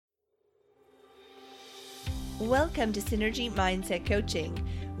Welcome to Synergy Mindset Coaching.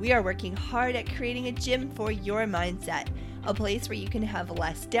 We are working hard at creating a gym for your mindset, a place where you can have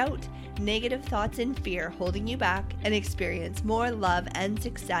less doubt, negative thoughts, and fear holding you back and experience more love and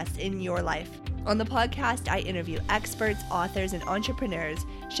success in your life. On the podcast, I interview experts, authors, and entrepreneurs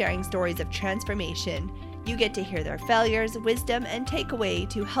sharing stories of transformation. You get to hear their failures, wisdom, and takeaway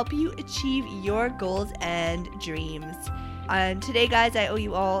to help you achieve your goals and dreams. And today, guys, I owe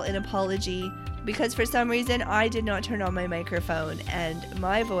you all an apology because for some reason I did not turn on my microphone and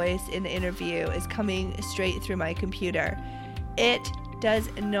my voice in the interview is coming straight through my computer. It does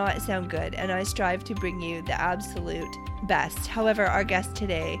not sound good, and I strive to bring you the absolute best. However, our guest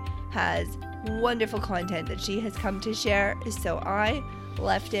today has wonderful content that she has come to share, so I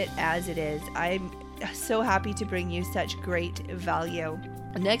left it as it is. I'm so happy to bring you such great value.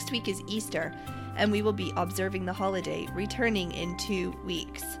 Next week is Easter, and we will be observing the holiday, returning in 2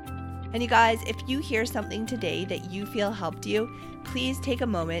 weeks. And you guys, if you hear something today that you feel helped you, please take a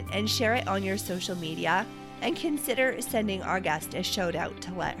moment and share it on your social media and consider sending our guest a shout out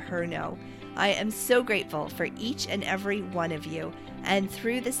to let her know. I am so grateful for each and every one of you, and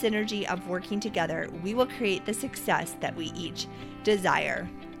through the synergy of working together, we will create the success that we each desire.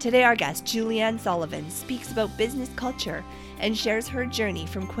 Today, our guest, Julianne Sullivan, speaks about business culture and shares her journey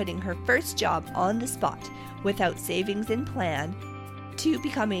from quitting her first job on the spot without savings and plan to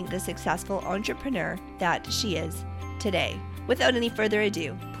becoming the successful entrepreneur that she is today. Without any further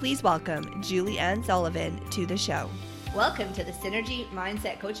ado, please welcome Julianne Sullivan to the show. Welcome to the Synergy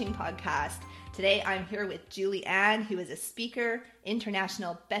Mindset Coaching Podcast. Today I'm here with Julianne, who is a speaker,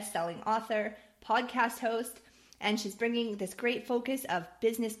 international best-selling author, podcast host, and she's bringing this great focus of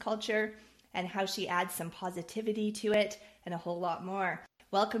business culture and how she adds some positivity to it and a whole lot more.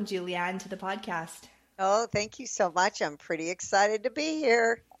 Welcome, Julianne, to the podcast. Oh, thank you so much. I'm pretty excited to be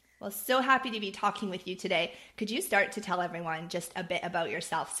here. Well, so happy to be talking with you today. Could you start to tell everyone just a bit about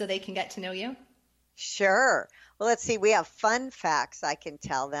yourself so they can get to know you? Sure. Well, let's see. We have fun facts I can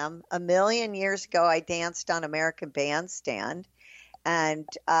tell them. 1,000,000 years ago, I danced on American Bandstand. And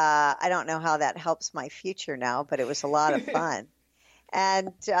I don't know how that helps my future now, but it was a lot of fun.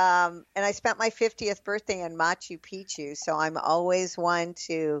 And I spent my 50th birthday in Machu Picchu. So I'm always one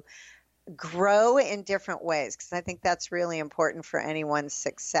to grow in different ways because I think that's really important for anyone's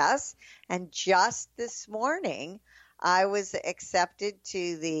success. And just this morning, I was accepted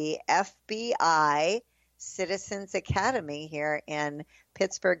to the FBI Citizens Academy here in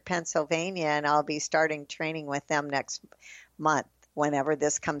Pittsburgh, Pennsylvania, and I'll be starting training with them next month. Whenever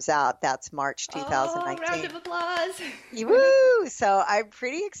this comes out, that's March 2019. Oh, round of applause. Woo! So I'm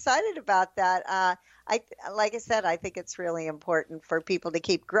pretty excited about that. Like I said, I think it's really important for people to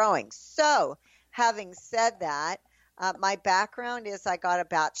keep growing. So having said that, my background is I got a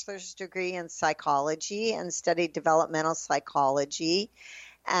bachelor's degree in psychology and studied developmental psychology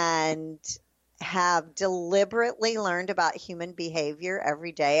and have deliberately learned about human behavior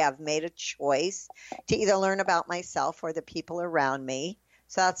every day. I've made a choice to either learn about myself or the people around me.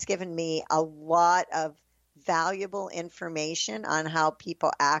 So that's given me a lot of valuable information on how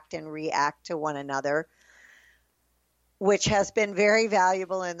people act and react to one another, which has been very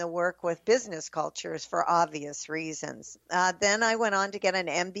valuable in the work with business cultures for obvious reasons. Then I went on to get an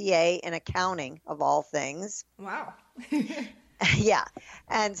MBA in accounting, of all things. Wow. Yeah,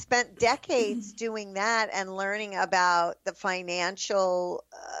 and spent decades doing that and learning about the financial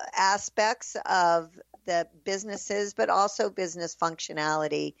aspects of the businesses, but also business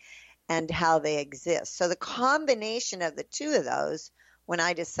functionality and how they exist. So the combination of the two of those, when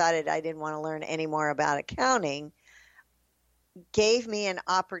I decided I didn't want to learn any more about accounting, gave me an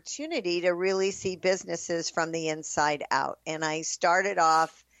opportunity to really see businesses from the inside out. And I started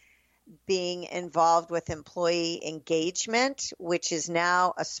off being involved with employee engagement, which is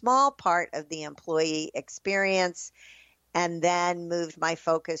now a small part of the employee experience, and then moved my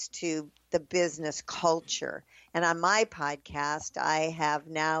focus to the business culture. And on my podcast, I have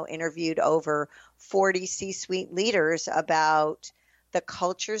now interviewed over 40 C-suite leaders about the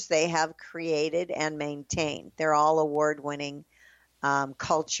cultures they have created and maintained. They're all award-winning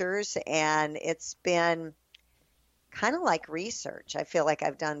cultures, and it's been kind of like research. I feel like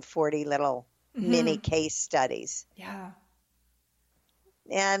I've done 40 little mini case studies. Yeah.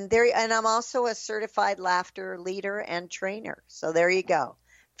 And I'm also a certified laughter leader and trainer. So there you go.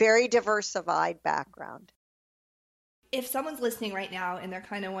 Very diversified background. If someone's listening right now and they're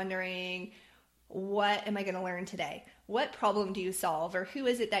kind of wondering, what am I going to learn today? What problem do you solve, or who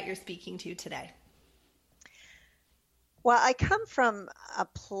is it that you're speaking to today? Well, I come from a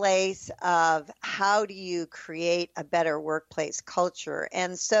place of how do you create a better workplace culture?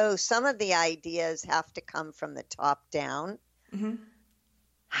 And so some of the ideas have to come from the top down. Hmm.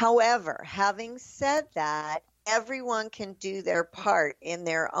 However, having said that, everyone can do their part in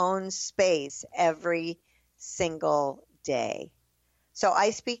their own space every single day. So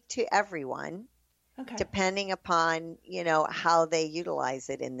I speak to everyone Okay. depending upon, how they utilize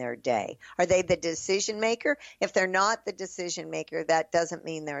it in their day. Are they the decision maker? If they're not the decision maker, that doesn't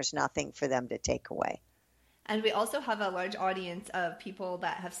mean there's nothing for them to take away. And we also have a large audience of people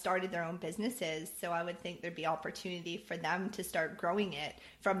that have started their own businesses. So I would think there'd be opportunity for them to start growing it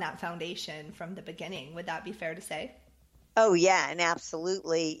from that foundation from the beginning. Would that be fair to say? Oh, yeah, and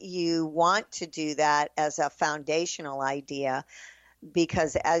absolutely. You want to do that as a foundational idea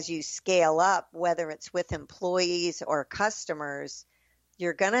because as you scale up, whether it's with employees or customers,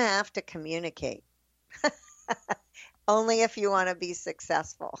 you're going to have to communicate. Only if you want to be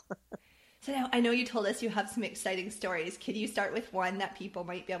successful. So now I know you told us you have some exciting stories. Could you start with one that people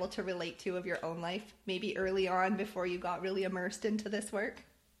might be able to relate to of your own life, maybe early on before you got really immersed into this work?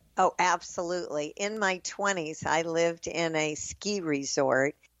 Oh, absolutely. In my 20s, I lived in a ski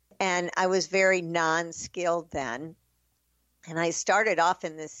resort and I was very non-skilled then. And I started off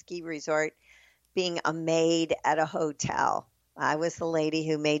in this ski resort being a maid at a hotel. I was the lady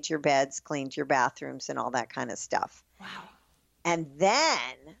who made your beds, cleaned your bathrooms, and all that kind of stuff. Wow. And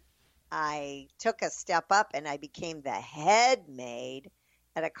then I took a step up and I became the head maid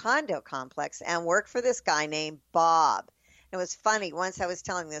at a condo complex and worked for this guy named Bob. It was funny. Once I was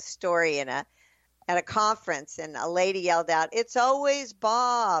telling this story at a conference and a lady yelled out, "It's always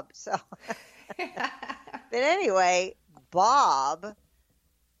Bob." So, but anyway, Bob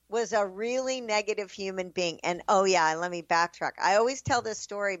was a really negative human being. And oh yeah, let me backtrack. I always tell this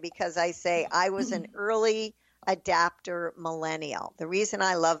story because I say I was an early adapter millennial. The reason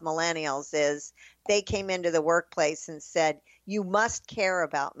I love millennials is they came into the workplace and said, "You must care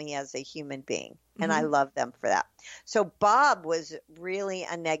about me as a human being." And I love them for that. So Bob was really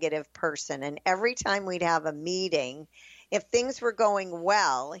a negative person. And every time we'd have a meeting, if things were going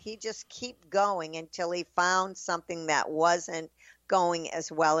well, he'd just keep going until he found something that wasn't going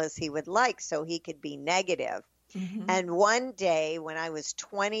as well as he would like so he could be negative. Mm-hmm. And one day when I was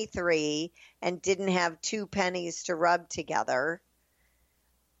 23 and didn't have 2 pennies to rub together,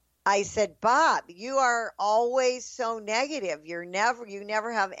 I said, "Bob, you are always so negative. You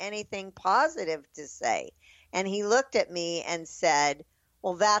never have anything positive to say." And he looked at me and said,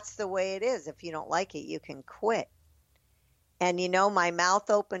 "Well, that's the way it is. If you don't like it, you can quit." And my mouth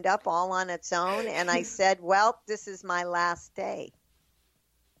opened up all on its own and I said, "Well, this is my last day."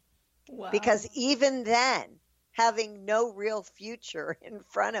 Wow. Because even then, having no real future in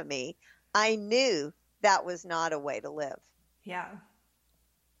front of me, I knew that was not a way to live. Yeah.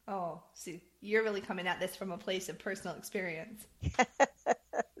 Oh, see, you're really coming at this from a place of personal experience.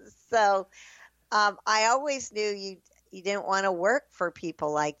 So I always knew you didn't want to work for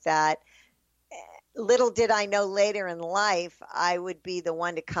people like that. Little did I know later in life, I would be the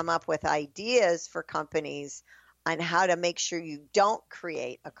one to come up with ideas for companies on how to make sure you don't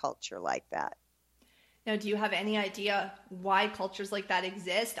create a culture like that. Now, do you have any idea why cultures like that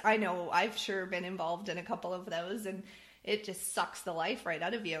exist? I know I've sure been involved in a couple of those, and it just sucks the life right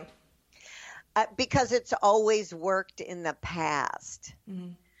out of you. Because it's always worked in the past.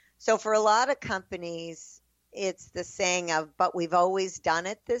 Mm-hmm. So for a lot of companies, it's the saying of, "But we've always done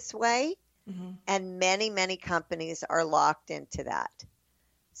it this way." Mm-hmm. And many, many companies are locked into that.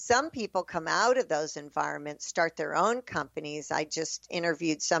 Some people come out of those environments, start their own companies. I just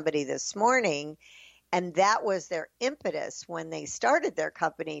interviewed somebody this morning, and that was their impetus when they started their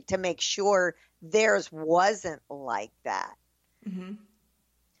company, to make sure theirs wasn't like that. Mm-hmm.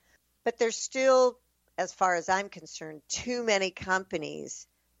 But there's still, as far as I'm concerned, too many companies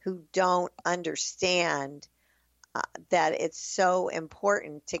who don't understand that it's so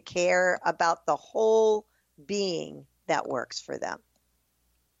important to care about the whole being that works for them.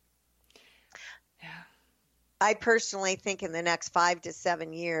 Yeah. I personally think in the next 5 to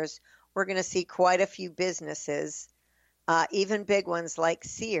 7 years, we're going to see quite a few businesses, even big ones like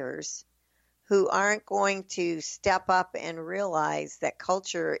Sears, who aren't going to step up and realize that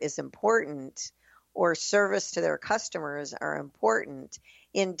culture is important, or service to their customers are important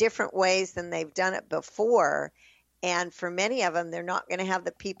in different ways than they've done it before. And for many of them, they're not going to have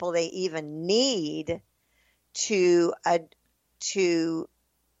the people they even need to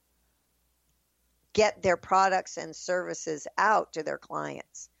get their products and services out to their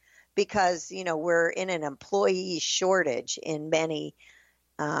clients, because we're in an employee shortage in many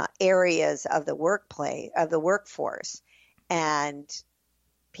areas of the workforce, And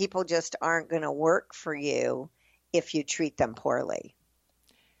people just aren't going to work for you if you treat them poorly.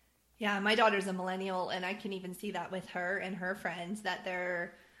 Yeah, my daughter's a millennial, and I can even see that with her and her friends, that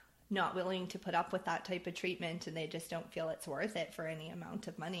they're not willing to put up with that type of treatment, and they just don't feel it's worth it for any amount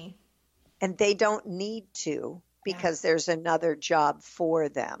of money. And they don't need to, because there's another job for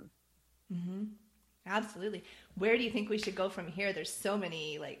them. Mm-hmm. Absolutely. Where do you think we should go from here? There's so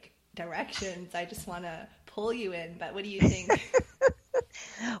many directions I just want to pull you in, but what do you think?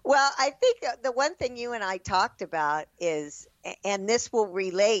 Well, I think the one thing you and I talked about is, and this will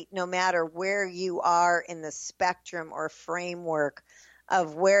relate no matter where you are in the spectrum or framework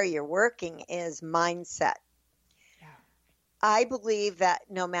of where you're working, is mindset. Yeah. I believe that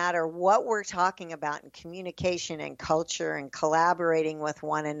no matter what we're talking about in communication and culture and collaborating with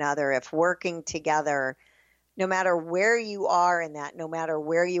one another, if working together, no matter where you are in that, no matter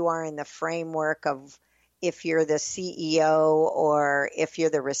where you are in the framework of if you're the CEO or if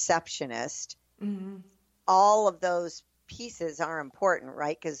you're the receptionist, Mm-hmm. all of those pieces are important,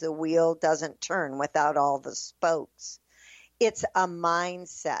 right? Because the wheel doesn't turn without all the spokes. It's a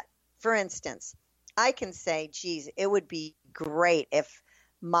mindset. For instance, I can say, geez, it would be great if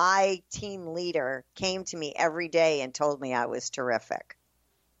my team leader came to me every day and told me I was terrific.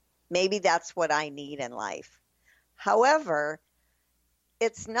 Maybe that's what I need in life. However,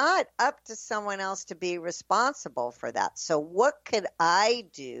 it's not up to someone else to be responsible for that. So what could I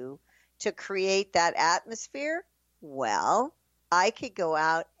do to create that atmosphere? Well, I could go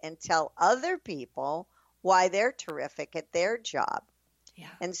out and tell other people why they're terrific at their job. Yeah.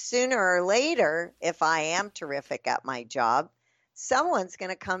 And sooner or later, if I am terrific at my job, someone's going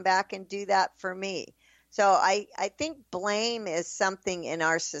to come back and do that for me. So I think blame is something in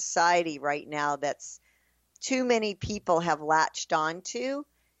our society right now that's too many people have latched onto,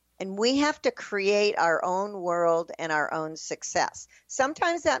 and we have to create our own world and our own success.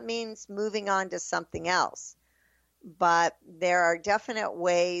 Sometimes that means moving on to something else, but there are definite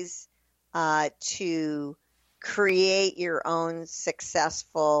ways to create your own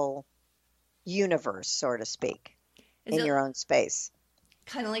successful universe, so to speak, in your own space.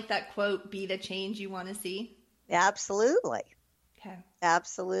 Kind of like that quote, be the change you want to see? Absolutely. Okay.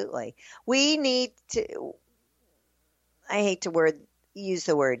 Absolutely. We need to, I hate to use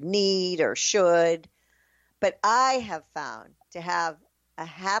the word need or should, but I have found to have a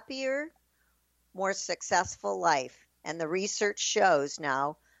happier, more successful life. And the research shows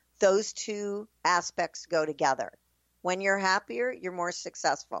now those two aspects go together. When you're happier, you're more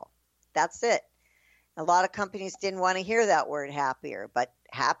successful. That's it. A lot of companies didn't want to hear that word happier, but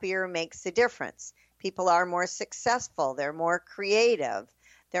happier makes a difference. People are more successful. They're more creative.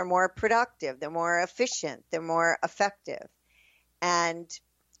 They're more productive. They're more efficient. They're more effective. And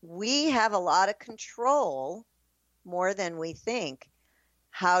we have a lot of control, more than we think,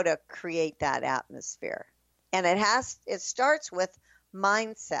 how to create that atmosphere. And it starts with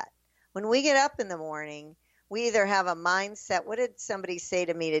mindset. When we get up in the morning, we either have a mindset. What did somebody say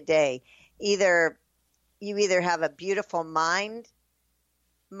to me today? You either have a beautiful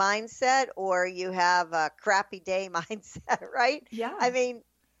mindset or you have a crappy day mindset, right? Yeah. I mean,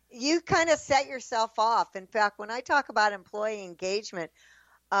 you kind of set yourself off. In fact, when I talk about employee engagement,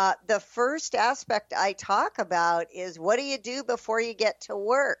 the first aspect I talk about is what do you do before you get to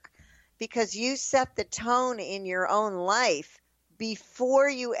work? Because you set the tone in your own life before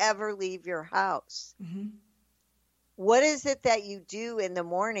you ever leave your house. Mm-hmm. What is it that you do in the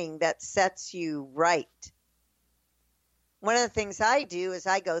morning that sets you right? One of the things I do is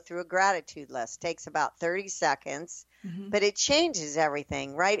I go through a gratitude list. It takes about 30 seconds, but it changes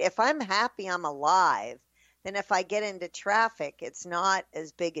everything, right? If I'm happy I'm alive, then if I get into traffic, it's not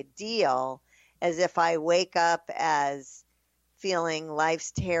as big a deal as if I wake up as feeling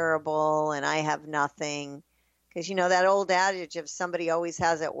life's terrible and I have nothing. Because, that old adage of somebody always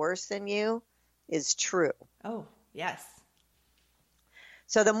has it worse than you is true. Oh, yes.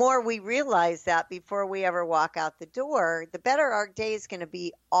 So the more we realize that before we ever walk out the door, the better our day is going to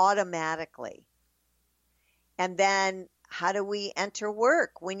be automatically. And then how do we enter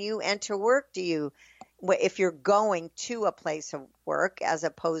work? When you enter work, if you're going to a place of work as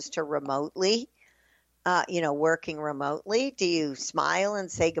opposed to remotely, working remotely, do you smile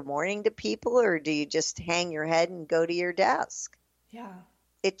and say good morning to people, or do you just hang your head and go to your desk? Yeah.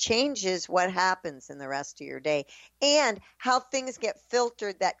 It changes what happens in the rest of your day and how things get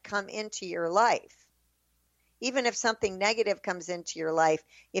filtered that come into your life. Even if something negative comes into your life,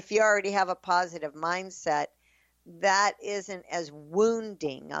 if you already have a positive mindset, that isn't as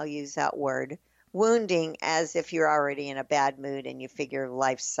wounding, I'll use that word, wounding as if you're already in a bad mood and you figure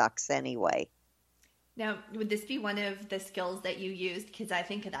life sucks anyway. Now, would this be one of the skills that you used? Because I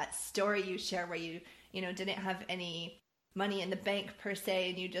think of that story you share where you know, didn't have any money in the bank per se,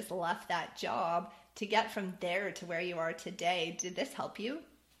 and you just left that job to get from there to where you are today. Did this help you?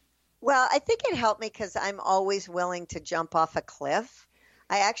 Well, I think it helped me because I'm always willing to jump off a cliff.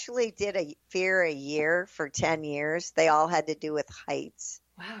 I actually did a fear a year for 10 years. They all had to do with heights.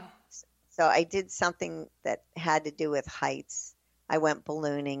 Wow. So I did something that had to do with heights. I went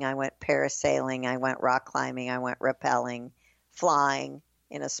ballooning, I went parasailing, I went rock climbing, I went rappelling, flying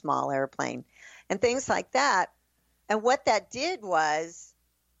in a small airplane, and things like that. And what that did was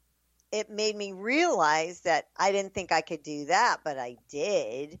it made me realize that I didn't think I could do that, but I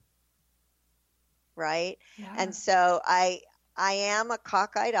did. Right? Yeah. And so I am a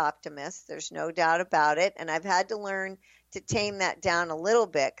cockeyed optimist. There's no doubt about it. And I've had to learn to tame that down a little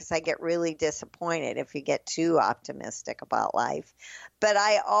bit because I get really disappointed if you get too optimistic about life. But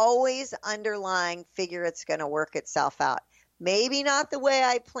I always underlying figure it's going to work itself out. Maybe not the way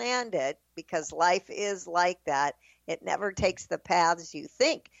I planned it, because life is like that. It never takes the paths you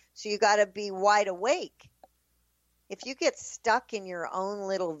think. So you got to be wide awake. If you get stuck in your own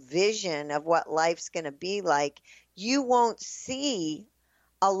little vision of what life's going to be like, you won't see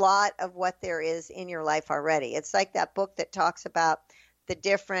a lot of what there is in your life already. It's like that book that talks about the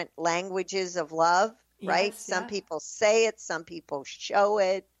different languages of love, right? Yes, Some yeah. people say it, some people show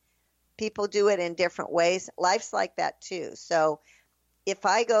it. People do it in different ways. Life's like that too. So if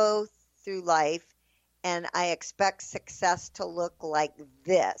I go through life and I expect success to look like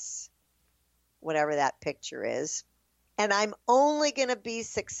this, whatever that picture is, and I'm only going to be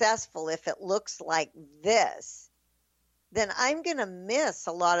successful if it looks like this, then I'm going to miss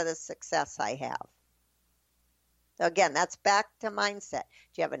a lot of the success I have. So again, that's back to mindset.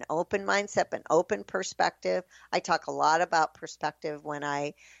 Do you have an open mindset, an open perspective? I talk a lot about perspective when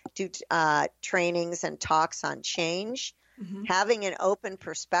I do trainings and talks on change. Mm-hmm. Having an open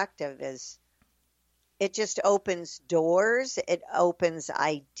perspective it just opens doors. It opens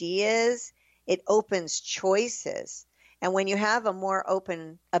ideas. It opens choices. And when you have a more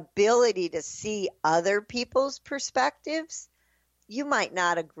open ability to see other people's perspectives, you might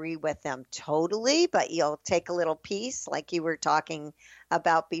not agree with them totally, but you'll take a little piece, like you were talking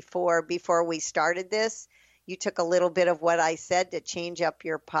about before we started this. You took a little bit of what I said to change up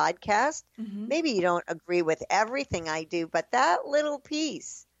your podcast. Mm-hmm. Maybe you don't agree with everything I do, but that little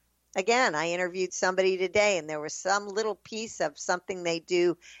piece. Again, I interviewed somebody today, and there was some little piece of something they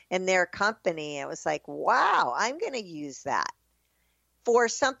do in their company. It was like, wow, I'm going to use that for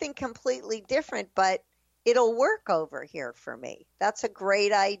something completely different, but it'll work over here for me. That's a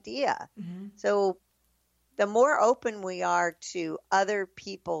great idea. Mm-hmm. So the more open we are to other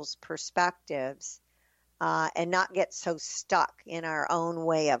people's perspectives and not get so stuck in our own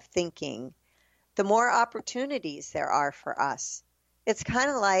way of thinking, the more opportunities there are for us. It's kind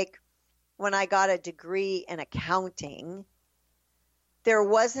of like when I got a degree in accounting, there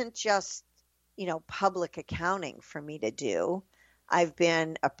wasn't just, public accounting for me to do. I've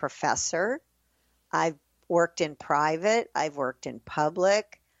been a professor. I've worked in private. I've worked in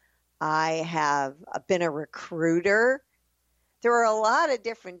public. I have been a recruiter. There are a lot of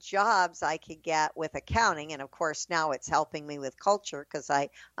different jobs I could get with accounting. And of course, now it's helping me with culture because I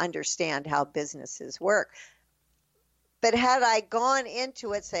understand how businesses work. But had I gone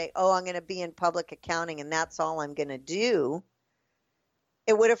into it, say, I'm going to be in public accounting and that's all I'm going to do,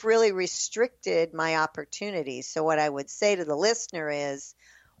 it would have really restricted my opportunities. So what I would say to the listener is,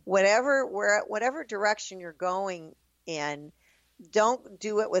 whatever direction you're going in, don't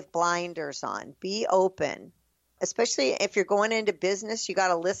do it with blinders on. Be open. Especially if you're going into business, you got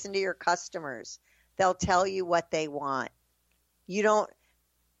to listen to your customers. They'll tell you what they want.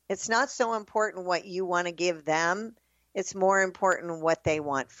 It's not so important what you want to give them. It's more important what they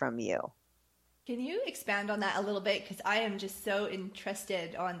want from you. Can you expand on that a little bit? Because I am just so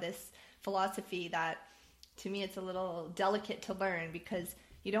interested on this philosophy that to me it's a little delicate to learn, because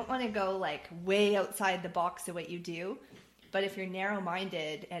you don't want to go like way outside the box of what you do. But if you're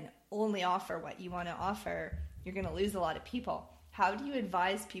narrow-minded and only offer what you want to offer, you're going to lose a lot of people. How do you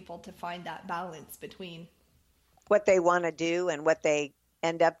advise people to find that balance between what they want to do and what they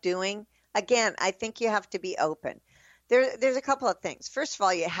end up doing? Again, I think you have to be open. There's a couple of things. First of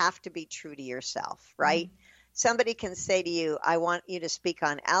all, you have to be true to yourself, right? Mm-hmm. Somebody can say to you, I want you to speak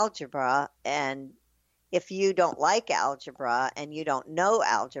on algebra, and if you don't like algebra and you don't know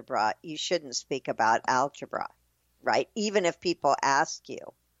algebra, you shouldn't speak about algebra, right? Even if people ask you.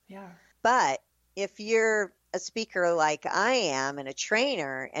 Yeah. But if you're a speaker like I am and a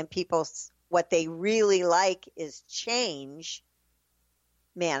trainer, and what they really like is change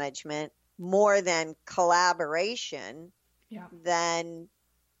management, more than collaboration, Yeah. then,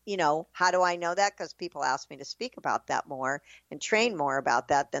 how do I know that? Because people ask me to speak about that more and train more about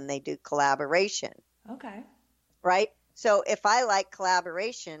that than they do collaboration. Okay. Right? So if I like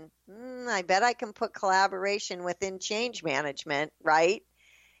collaboration, I bet I can put collaboration within change management, right?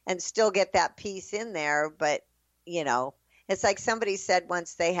 And still get that piece in there. But, it's like somebody said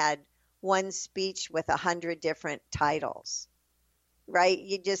once they had one speech with 100 different titles, right?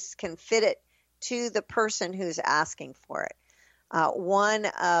 You just can fit it to the person who's asking for it. One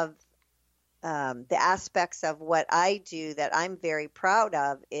of the aspects of what I do that I'm very proud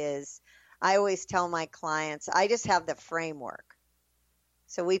of is I always tell my clients, I just have the framework.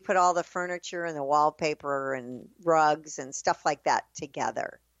 So we put all the furniture and the wallpaper and rugs and stuff like that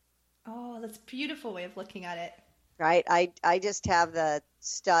together. Oh, that's a beautiful way of looking at it. Right? I just have the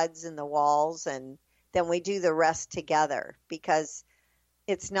studs and the walls, and then we do the rest together, because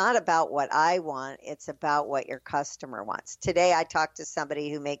it's not about what I want. It's about what your customer wants. Today, I talked to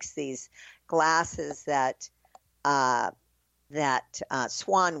somebody who makes these glasses that Swanwick,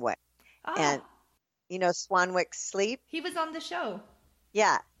 and Swanwick Sleep. He was on the show.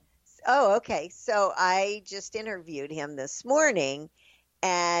 Yeah. Oh, okay. So I just interviewed him this morning,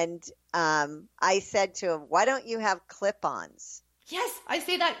 and I said to him, "Why don't you have clip-ons?" Yes, I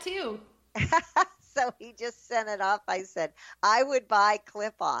say that too. So he just sent it off. I said, I would buy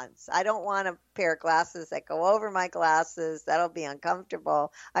clip-ons. I don't want a pair of glasses that go over my glasses. That'll be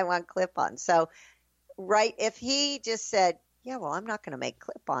uncomfortable. I want clip-ons. So, right, if he just said, yeah, well, I'm not going to make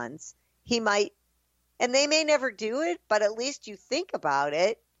clip-ons, he might, and they may never do it, but at least you think about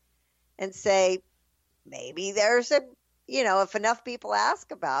it and say, maybe there's if enough people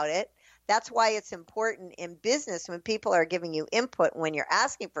ask about it. That's why it's important in business, when people are giving you input, when you're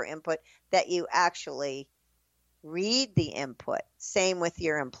asking for input, that you actually read the input. Same with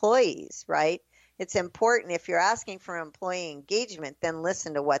your employees, right? It's important, if you're asking for employee engagement, then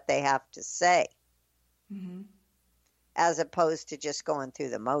listen to what they have to say, as opposed to just going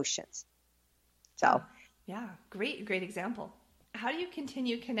through the motions. So, yeah, great example. How do you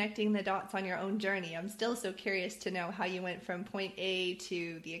continue connecting the dots on your own journey? I'm still so curious to know how you went from point A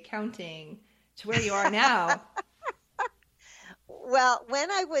to the accounting to where you are now. Well,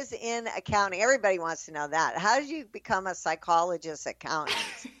 when I was in accounting, everybody wants to know that. How did you become a psychologist accountant?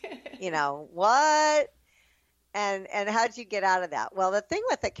 What? And how did you get out of that? Well, the thing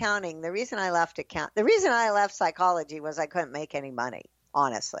with accounting, the reason I left psychology was I couldn't make any money,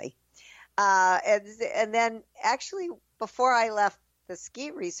 honestly. And then actually, before I left the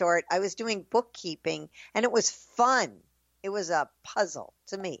ski resort, I was doing bookkeeping, and it was fun. It was a puzzle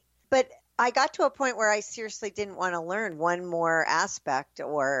to me. But I got to a point where I seriously didn't want to learn one more aspect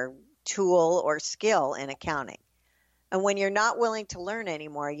or tool or skill in accounting. And when you're not willing to learn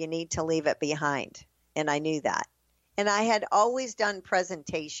anymore, you need to leave it behind. And I knew that. And I had always done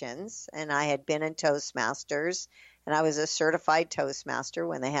presentations, and I had been in Toastmasters, and I was a certified Toastmaster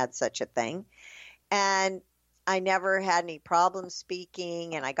when they had such a thing. And I never had any problems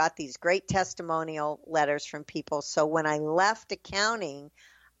speaking, and I got these great testimonial letters from people. So when I left accounting,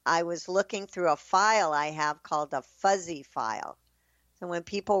 I was looking through a file I have called a fuzzy file. So when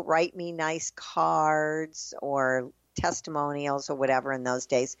people write me nice cards or testimonials or whatever in those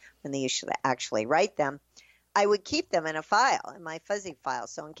days, when they used to actually write them, I would keep them in a file, in my fuzzy file.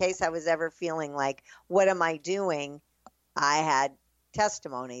 So in case I was ever feeling like, what am I doing? I had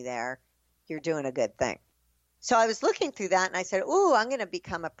testimony there. You're doing a good thing. So I was looking through that, and I said, ooh, I'm going to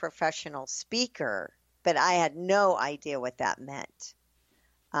become a professional speaker. But I had no idea what that meant.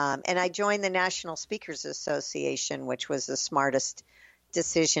 And I joined the National Speakers Association, which was the smartest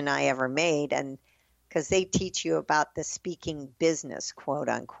decision I ever made, and because they teach you about the speaking business, quote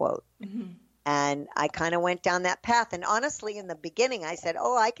unquote. And I kind of went down that path. And honestly, in the beginning, I said,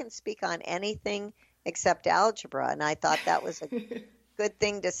 I can speak on anything except algebra. And I thought that was a good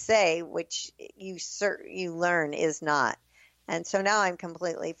thing to say, which you learn is not. And so now I'm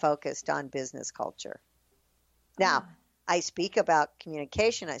completely focused on business culture. Now, I speak about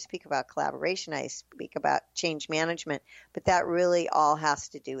communication, I speak about collaboration, I speak about change management, but that really all has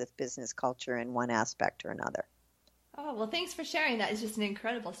to do with business culture in one aspect or another. Oh, well, thanks for sharing that. It's just an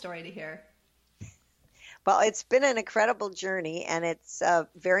incredible story to hear. Well, it's been an incredible journey, and it's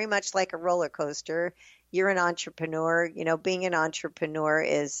very much like a roller coaster. You're an entrepreneur. Being an entrepreneur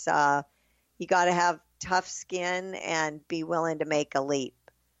is you got to have tough skin and be willing to make a leap.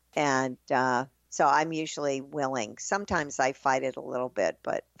 And so I'm usually willing. Sometimes I fight it a little bit,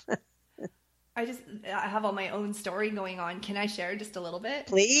 but I have all my own story going on. Can I share just a little bit?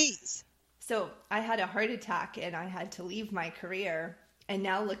 Please. So I had a heart attack, and I had to leave my career. And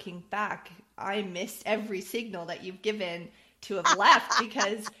now looking back, I missed every signal that you've given to have left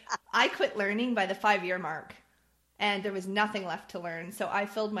because I quit learning by the 5-year mark and there was nothing left to learn. So I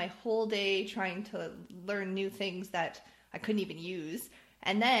filled my whole day trying to learn new things that I couldn't even use.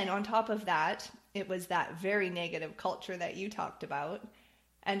 And then on top of that, it was that very negative culture that you talked about.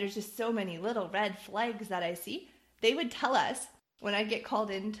 And there's just so many little red flags that I see. They would tell us when I get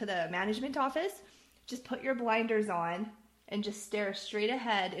called into the management office, just put your blinders on and just stare straight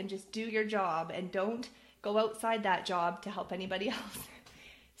ahead and just do your job and don't go outside that job to help anybody else.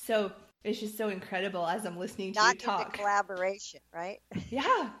 So it's just so incredible as I'm listening to you talk. Not into collaboration, right?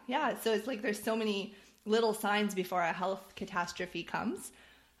 Yeah. So it's like there's so many little signs before a health catastrophe comes.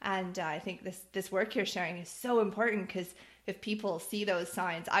 And I think this work you're sharing is so important because if people see those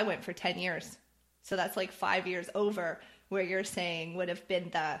signs, I went for 10 years. So that's like 5 years over where you're saying would have been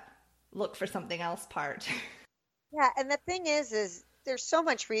the look for something else part. Yeah, and the thing is there's so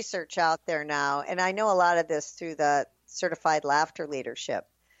much research out there now, and I know a lot of this through the Certified Laughter Leadership,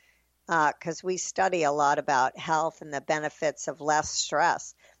 because we study a lot about health and the benefits of less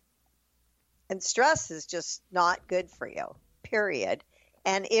stress. And stress is just not good for you, period.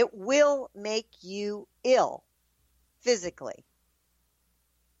 And it will make you ill physically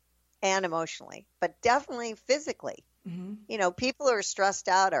and emotionally, but definitely physically. Mm-hmm. You know, people who are stressed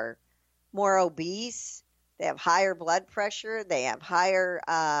out are more obese. They have higher blood pressure. They have higher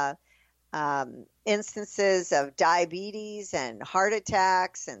instances of diabetes and heart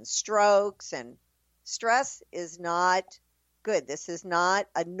attacks and strokes. And stress is not good. This is not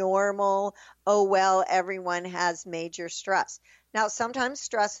a normal, oh, well, everyone has major stress. Now, sometimes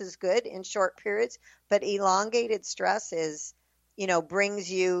stress is good in short periods, but elongated stress is, you know,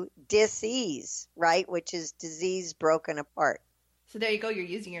 brings you dis-ease, right? Which is disease broken apart. So there you go. You're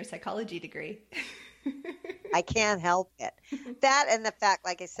using your psychology degree. I can't help it. That and the fact,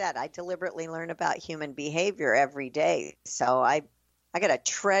 like I said, I deliberately learn about human behavior every day. So I got a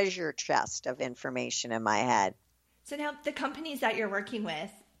treasure chest of information in my head. So now the companies that you're working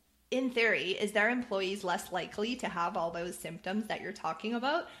with, in theory, is their employees less likely to have all those symptoms that you're talking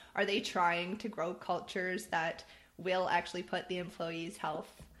about? Are they trying to grow cultures that will actually put the employees'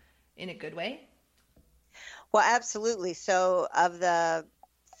 health in a good way? Well, absolutely. So of the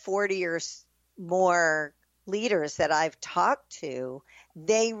 40 or more leaders that I've talked to,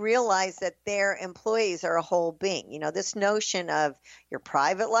 they realize that their employees are a whole being. You know, this notion of your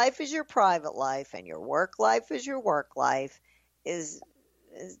private life is your private life and your work life is your work life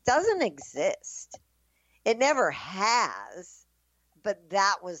doesn't exist. It never has, but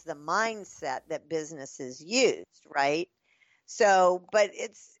that was the mindset that businesses used, right? So, but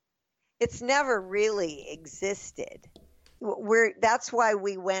it's never really existed. That's why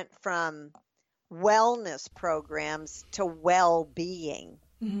we went from wellness programs to well-being,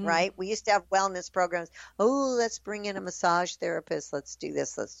 mm-hmm. right? We used to have wellness programs. Oh, let's bring in a massage therapist. Let's do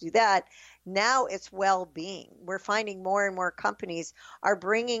this. Let's do that. Now it's well-being. We're finding more and more companies are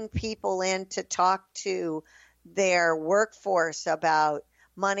bringing people in to talk to their workforce about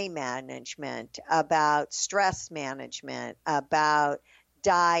money management, about stress management, about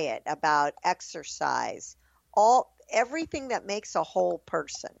diet, about exercise, everything that makes a whole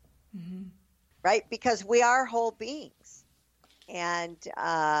person. Mm-hmm. Right? Because we are whole beings. And,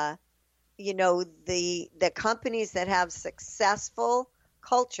 you know, the companies that have successful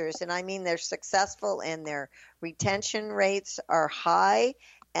cultures, and I mean they're successful and their retention rates are high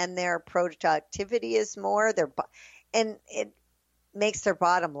and their productivity is more, and it makes their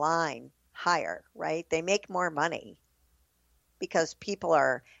bottom line higher, right? They make more money because people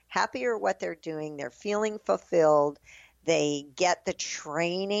are happier what they're doing. They're feeling fulfilled. They get the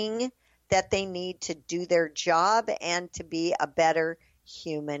training that they need to do their job and to be a better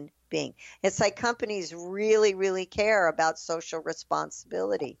human being. It's like companies really, really care about social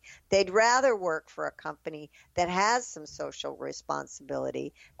responsibility. They'd rather work for a company that has some social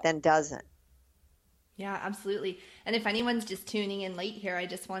responsibility than doesn't. Yeah, absolutely. And if anyone's just tuning in late here, I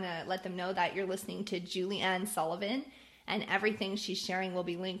just want to let them know that you're listening to Julianne Sullivan, and everything she's sharing will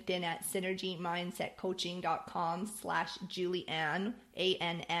be linked in at synergymindsetcoaching.com/Julianne,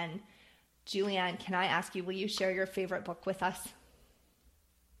 ANN. Julianne, can I ask you, will you share your favorite book with us?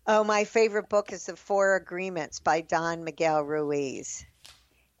 Oh, my favorite book is The Four Agreements by Don Miguel Ruiz.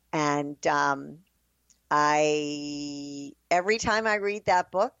 And every time I read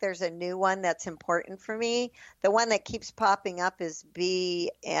that book, there's a new one that's important for me. The one that keeps popping up is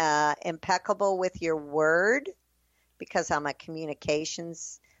be impeccable with your word, because I'm a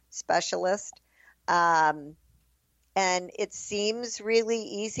communications specialist. And it seems really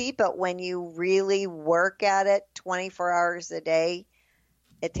easy, but when you really work at it 24 hours a day,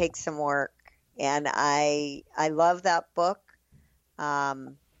 it takes some work. And I love that book.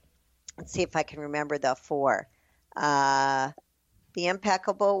 Let's see if I can remember the 4. Be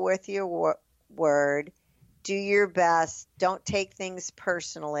impeccable with your word. Do your best. Don't take things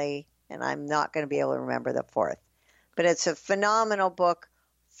personally. And I'm not going to be able to remember the 4th. But it's a phenomenal book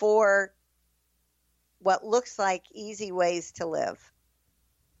for what looks like easy ways to live.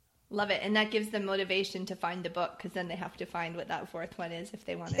 Love it. And that gives them motivation to find the book, because then they have to find what that 4th one is if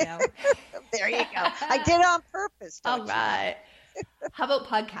they want to know. There you go. I did it on purpose. All right. How about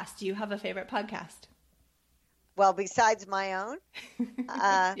podcasts? Do you have a favorite podcast? Well, besides my own,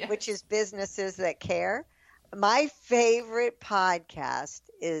 Yes. which is Businesses That Care, my favorite podcast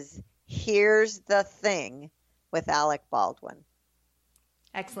is Here's the Thing with Alec Baldwin.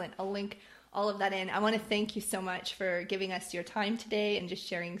 Excellent. I'll link all of that in. I want to thank you so much for giving us your time today and just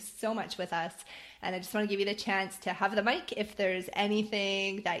sharing so much with us. And I just want to give you the chance to have the mic. If there's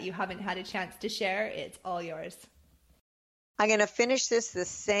anything that you haven't had a chance to share, it's all yours. I'm going to finish this the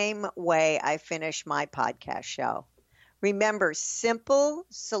same way I finish my podcast show. Remember, simple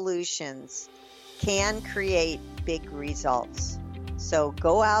solutions can create big results. So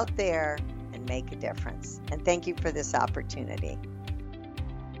go out there and make a difference. And thank you for this opportunity.